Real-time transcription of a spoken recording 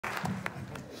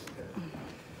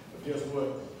Guess what?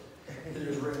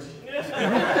 Here's Reggie.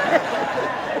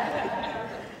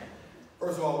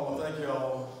 First of all, I want to thank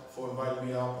y'all for inviting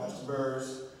me out. Pastor Burris,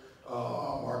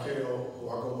 Markel, who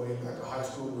I go way back to high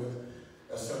school with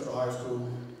at Central High School.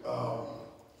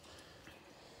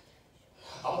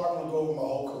 I'm not going to go over my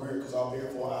whole career because I'll be here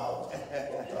for an hour.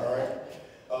 All right?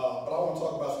 But I want to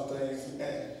talk about some things,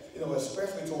 and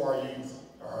especially to our youth.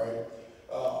 All right?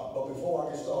 But before I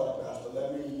get started, Pastor,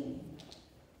 let me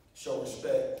show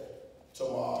respect to my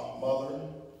mother,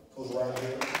 who's right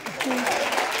here.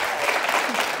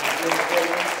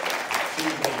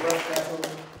 She's a breast cancer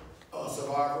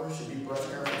survivor. She beat breast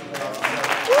cancer in 2007.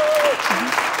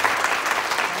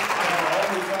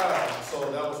 Only child, so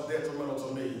that was detrimental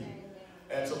to me.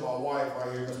 And to my wife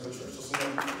right here, Miss Patricia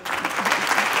Smith.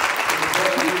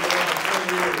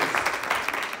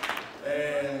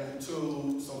 And to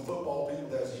some football people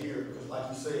that's here, because like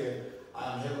you said,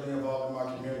 I am heavily involved in my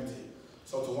community.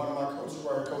 So to one of my coaches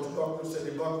right here, Coach Buckner,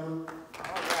 Sidney Buckner.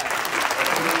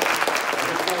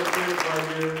 There's 4 kids right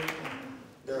here.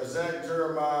 There's Zach,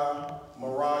 Jeremiah,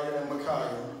 Mariah, and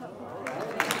Micaiah.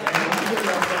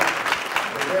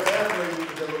 The best athlete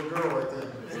is that little girl right there.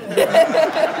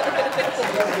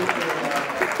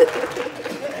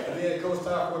 And then Coach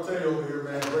Ty Cortez over here,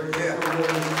 man. Great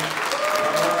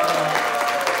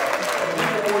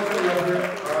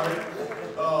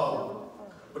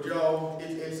but y'all,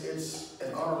 it's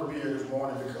an honor to be here this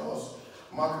morning because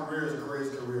my career is a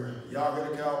crazy career. Y'all get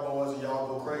the Cowboys and y'all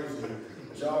go crazy, but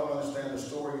y'all don't understand the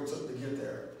story it took to get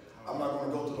there. I'm not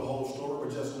going to go through the whole story,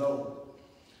 but just know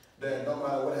that no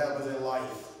matter what happens in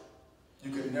life,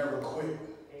 you can never quit.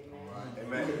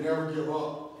 Amen. You can never give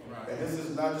up. Right. And this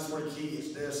is not just for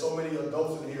kids. There's so many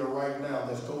adults in here right now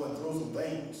that's going through some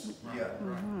things. Yeah.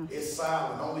 Mm-hmm. It's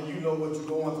silent. Only you know what you're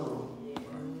going through.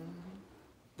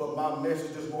 But my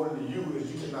message this morning to you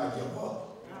is you cannot give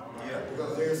up. Yeah.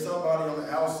 Because there's somebody on the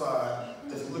outside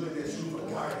that's looking at you for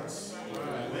guidance,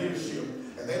 leadership,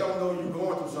 and they don't know you're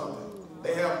going through something.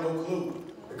 They have no clue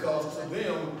because to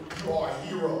them, you are a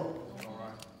hero.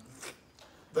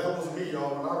 That was me,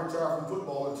 y'all, when I retired from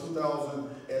football in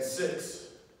 2006.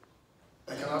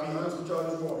 And can I be honest with y'all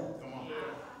this morning? Come on.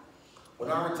 When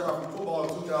I retired from football in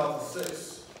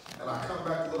 2006, and I come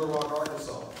back to Little Rock,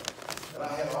 Arkansas, and I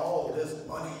had all this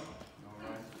money.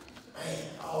 Man,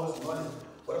 all this money.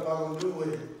 What am I going to do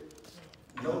with it?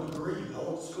 No degree. I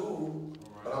went to school,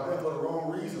 but I went for the wrong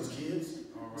reasons, kids.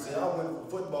 See, I went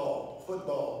for football,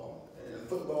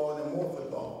 and then more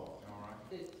football.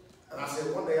 And I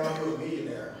said, one day I'll be a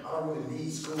millionaire. I don't really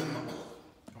need school.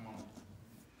 Come on.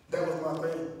 That was my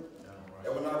thing. Right.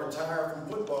 And when I retired from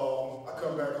football, I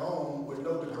come back home with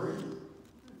no degree.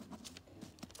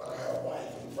 But I had a wife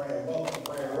and friend, mother, and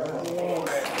friend, right?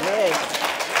 Yes.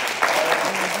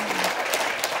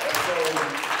 And so,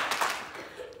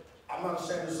 I'm not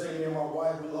ashamed to say me and my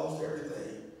wife, we lost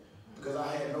everything. Because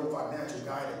I had no financial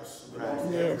guidance. We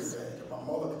lost everything. And my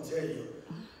mother can tell you,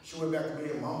 she went back to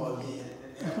being mama again.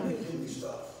 And give me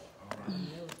stuff.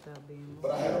 But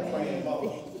I had a praying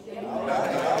mother.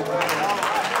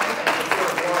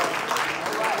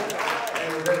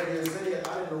 And with that being said, I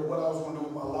didn't know what I was going to do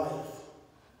with my life.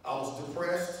 I was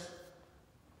depressed.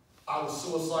 I was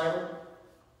suicidal.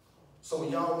 So when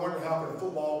y'all wonder how can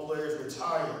football players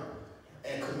retire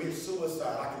and commit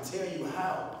suicide, I can tell you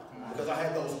how. Because I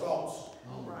had those thoughts.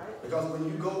 Because when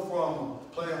you go from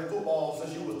playing football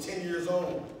since you were 10 years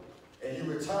old, and you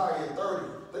retire at 30.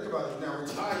 Think about it now,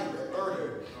 retire at 30.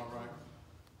 All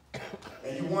right.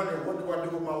 And you wonder, what do I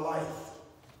do with my life?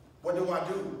 What do I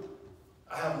do?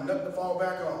 I have nothing to fall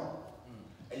back on.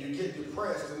 And you get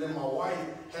depressed, and then my wife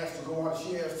has to go out,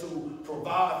 she has to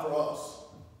provide for us.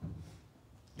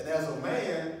 And as a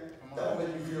man, that'll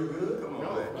make you feel good. Come on,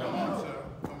 come on, sir.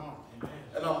 Come on.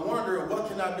 And I'm wondering, what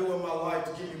can I do in my life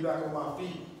to get me back on my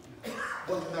feet?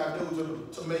 What can I do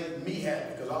to make me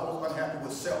happy? Because I was unhappy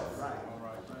with self. Right.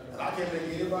 And I can't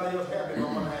make anybody else happy if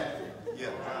I'm unhappy.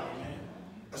 Yeah.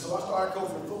 And so I started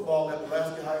coaching football at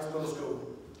Pulaski Heights Middle School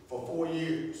for 4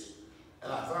 years.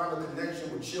 And I found a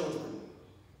connection with children.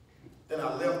 Then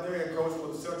I left there and coached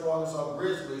with the Central Arkansas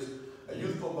Grizzlies, a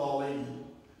youth football league.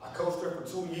 I coached there for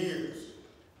 2 years.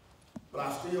 But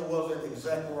I still wasn't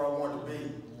exactly where I wanted to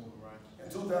be. In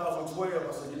 2012,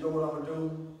 I said, you know what I'm going to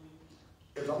do?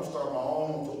 Is I'm going to start my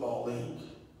own football league.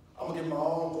 I'm going to get my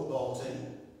own football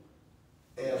team.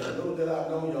 And little did I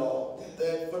know, y'all,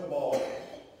 that football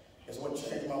is what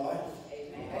changed my life.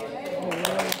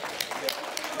 Amen.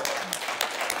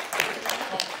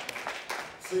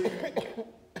 See,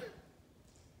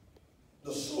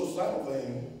 the suicidal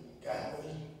thing,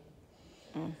 golly.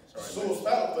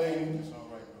 Suicidal thing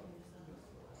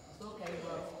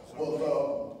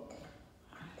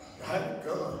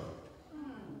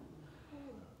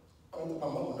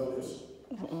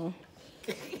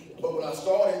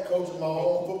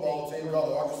we call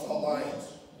the Arkansas Lions.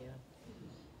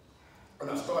 And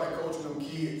I started coaching them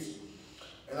kids,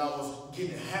 and I was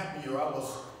getting happier. I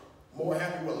was more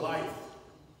happy with life.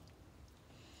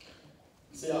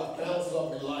 See, I found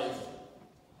something in life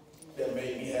that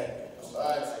made me happy,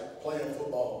 besides playing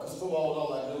football, because football is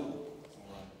all I knew.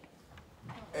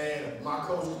 And my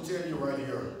coach can tell you right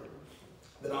here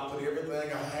that I put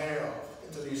everything I have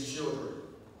into these children.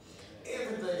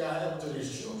 Everything I have into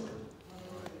these children.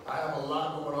 I have a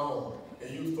lot going on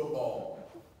in youth football.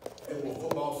 And when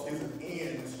football season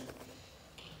ends,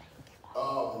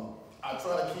 I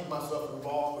try to keep myself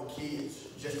involved with kids.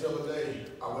 Just the other day,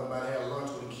 I went by and had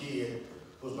lunch with a kid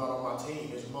who's not on my team.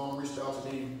 His mom reached out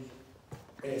to me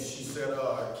and she said,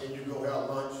 can you go have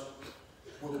lunch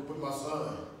with my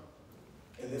son?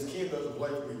 And this kid doesn't play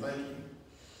for me, thank you.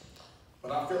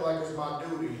 But I feel like it's my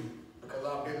duty because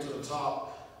I've been to the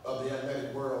top of the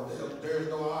athletic world. There's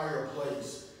no higher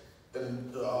place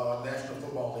than the National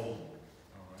Football League.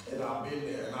 And I've been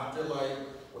there, and I feel like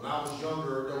when I was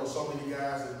younger, there were so many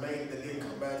guys that didn't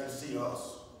come back and see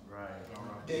us.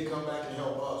 Didn't come back and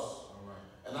help us.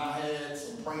 And I had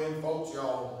some praying folks,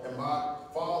 y'all, and my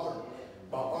father,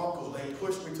 my uncles, they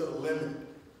pushed me to the limit.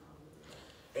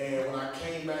 And when I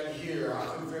came back here, I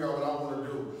couldn't figure out what I wanted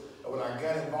to do. And when I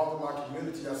got involved in my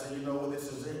community, I said, you know what,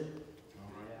 this is it.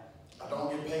 I don't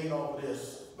get paid off of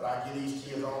this, but I give these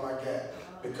kids all I got.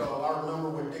 Because I remember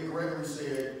what Dick Gregory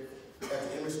said at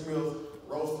the Emmett Smith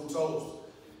Roast and Toast.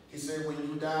 He said, when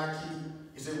you die,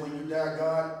 when you die,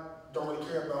 God don't really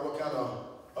care about what kind of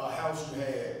house you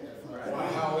had, or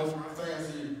how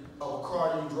fancy of a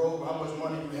car you drove, or how much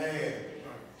money you had.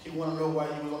 He want to know why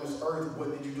you was on this earth, what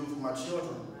did you do for my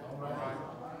children?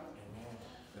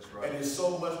 That's right. And there's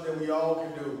so much that we all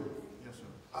can do. Yes, sir.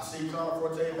 I see Connor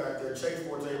Forte back there, Chase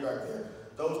Forte back there.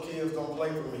 Those kids don't play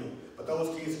for me, but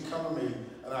those kids can come to me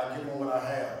and I give them what I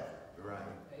have. Right.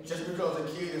 Just because a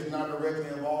kid is not directly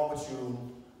involved with you,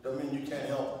 doesn't mean you can't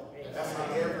help them. That's for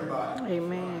everybody.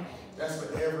 Amen. That's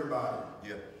for everybody.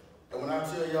 Yeah. And when I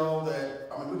tell y'all that,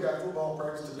 I mean, we got football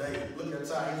practice today. Look at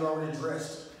Ty, he's already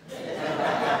dressed.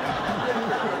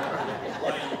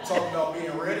 Like, talking about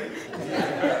being ready.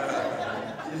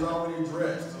 He's already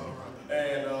dressed.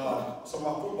 And so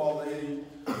my football league,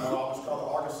 it's called the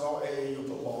Arkansas AAU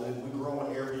football league. We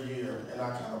growing every year, and I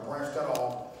kind of branched that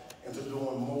off into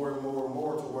doing more and more and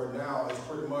more to where now it's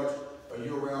pretty much a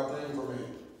year-round thing for me.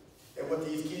 And what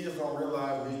these kids don't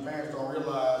realize, and these parents don't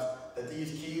realize, that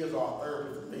these kids are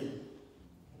therapy for me.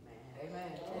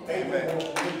 Amen. Amen. Amen.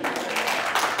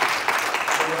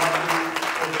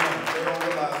 They don't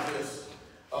realize this.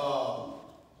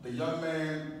 The young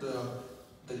man,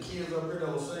 the kids up here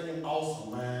that was singing,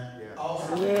 awesome, man. Yeah.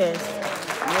 Awesome. Yes.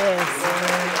 Yes.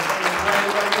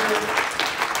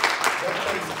 That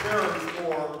takes care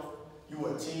for you,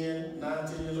 what, 10, 9,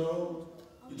 10 years old?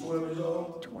 You 12 years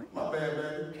old? 20. My bad,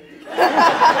 baby.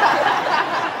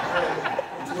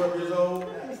 You 12 years old?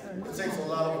 It takes a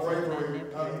lot of bravery.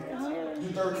 You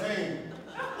 13.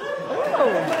 Oh.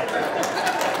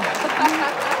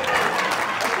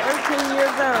 13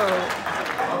 years old.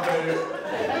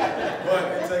 But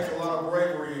it takes a lot of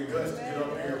bravery and guts to get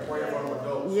up here and pray in front of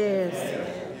adults. Yes.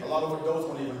 A lot of adults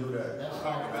won't even do that.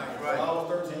 When I was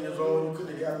 13 years old, you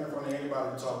couldn't have got me in front of anybody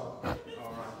to talk.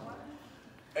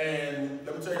 And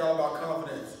let me tell y'all about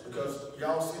confidence, because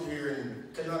y'all sit here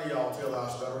and can none of y'all tell I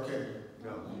stutter, can you?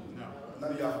 No.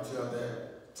 None of y'all can tell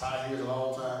that. Ty hears it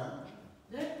all the time.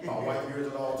 My wife hears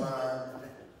it all the time.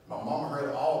 My mama heard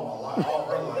it all my life, all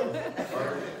her life.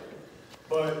 Right?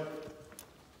 But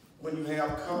when you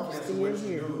have confidence in what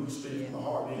you do, you speak from the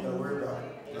heart. You ain't got to worry about it.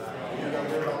 You ain't got to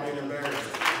worry about being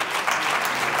embarrassed.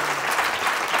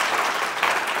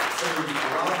 So a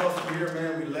lot of us here,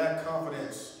 man, we lack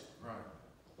confidence. Right.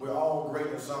 We're all great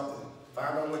in something.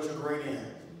 Find out what you're great in.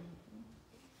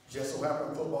 Just so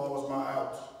happened football was my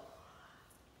out.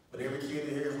 But every kid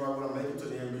in here is not going to make it to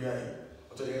the NBA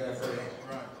or to the NFL.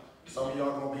 Right. Some of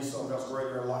y'all going to be something else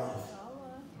greater in life.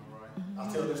 I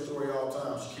tell this story all the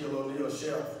time. Shaquille O'Neal,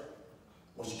 chef.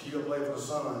 When Shaquille played for the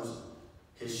Suns,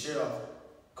 his chef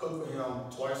cooked for him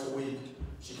twice a week.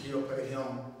 Shaquille paid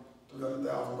him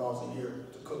 $300,000 a year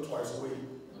to cook twice a week.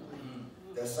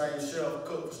 That same chef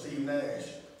cooked for Steve Nash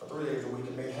for 3 days a week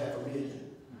and made $500,000.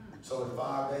 So in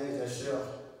 5 days, that chef,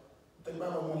 think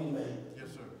about what money he made.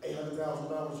 Yes, sir. $800,000,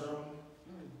 y'all.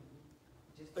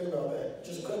 Think about that.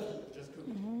 Just cooking. Just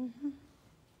cooking.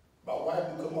 My wife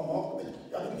can cook, my mom can cook.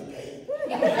 Y'all can get paid.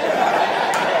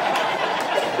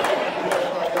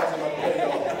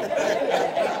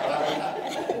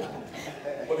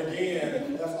 But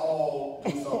again, let's all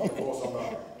do something for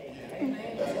somebody.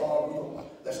 That's all we do.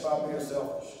 Let's stop being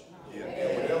selfish. And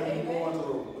whatever you're going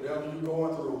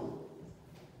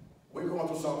We're going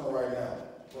through something right now,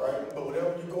 right? But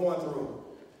whatever you're going through,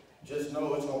 just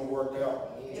know it's going to be worked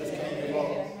out. You just can't give up.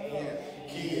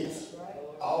 Kids,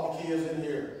 all the kids in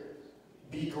here,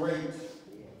 be great.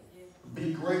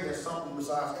 Be great at something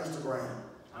besides Instagram.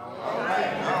 All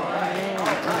right.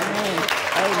 Amen.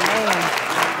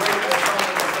 Be great at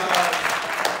something besides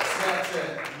Snapchat.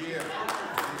 Yeah.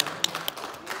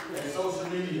 And social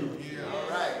media. Yeah. All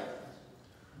right.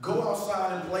 Go outside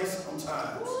and play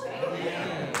sometimes.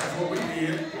 That's what we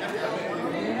did.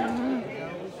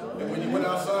 And when you went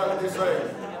outside, what they say?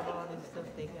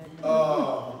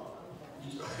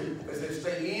 They say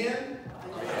stay in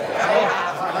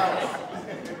my house.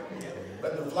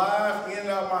 Let the flies in and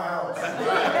out my house.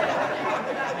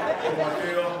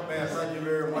 Man, thank you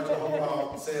very much. I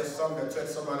hope I said something that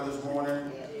touched somebody this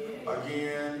morning.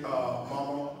 Again,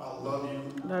 Mama, I love you.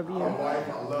 Love you. My wife,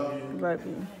 I love you. Love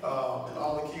you. And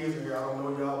all the kids in here, I don't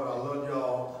know y'all, but I love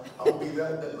y'all. I'm gonna be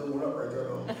that little one up right there,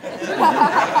 though.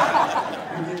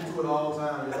 We get into it all the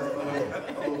time. I'm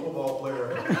a little football player.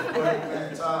 But man,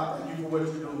 Ty, thank you for what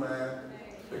you do, man.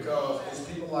 Because it's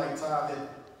people like Ty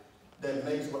that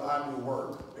makes what I do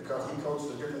work. Because he coaches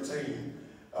a different team.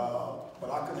 But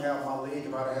I couldn't have my league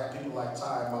if I didn't have people like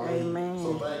Ty in my league. Amen.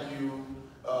 So thank you.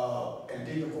 And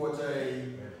Deacon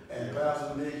Forte and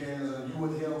Pastor Dickens, and you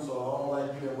with him, so I don't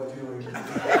like you and what you're doing. Thank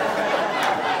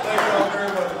y'all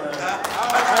very much, man.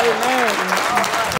 Amen.